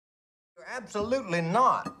Absolutely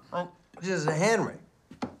not. This is Henry.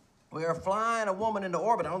 We are flying a woman into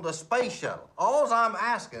orbit on the space shuttle. All I'm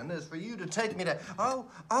asking is for you to take me to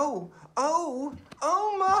Omaha.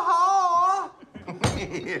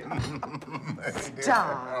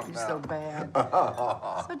 Stop, you're so bad.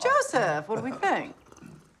 So, Joseph, what do we think?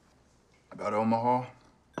 About Omaha?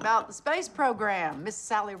 About the space program, Miss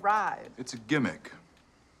Sally Ride. It's a gimmick.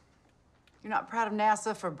 You're not proud of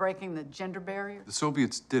NASA for breaking the gender barrier? The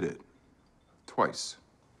Soviets did it. Twice.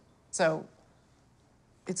 So,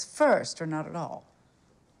 it's first or not at all.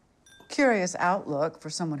 Curious outlook for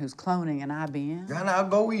someone who's cloning an IBM. Yeah, now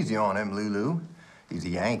go easy on him, Lulu. He's a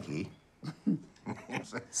Yankee.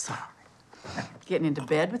 Sorry. Getting into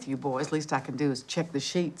bed with you boys, least I can do is check the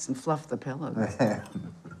sheets and fluff the pillows. Isn't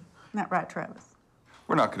that right, Travis?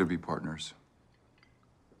 We're not going to be partners.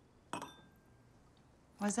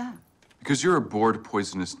 Why's that? Because you're a bored,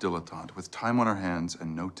 poisonous dilettante with time on our hands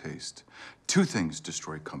and no taste. Two things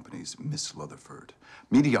destroy companies, Miss Rutherford: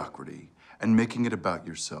 mediocrity and making it about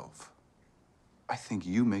yourself. I think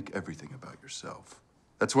you make everything about yourself.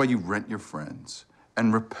 That's why you rent your friends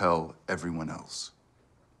and repel everyone else.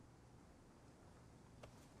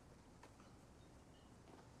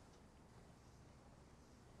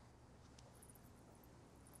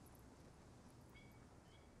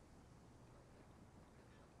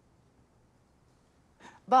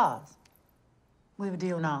 Boss, we have a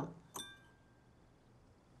deal now.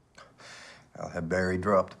 I'll have Barry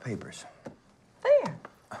draw up the papers. There.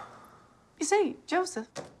 You see, Joseph,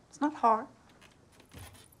 it's not hard.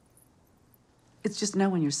 It's just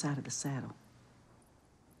knowing your side of the saddle.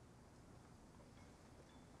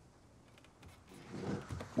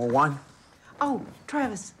 More wine? Oh,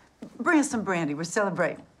 Travis, bring us some brandy. We're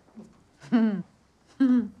celebrating.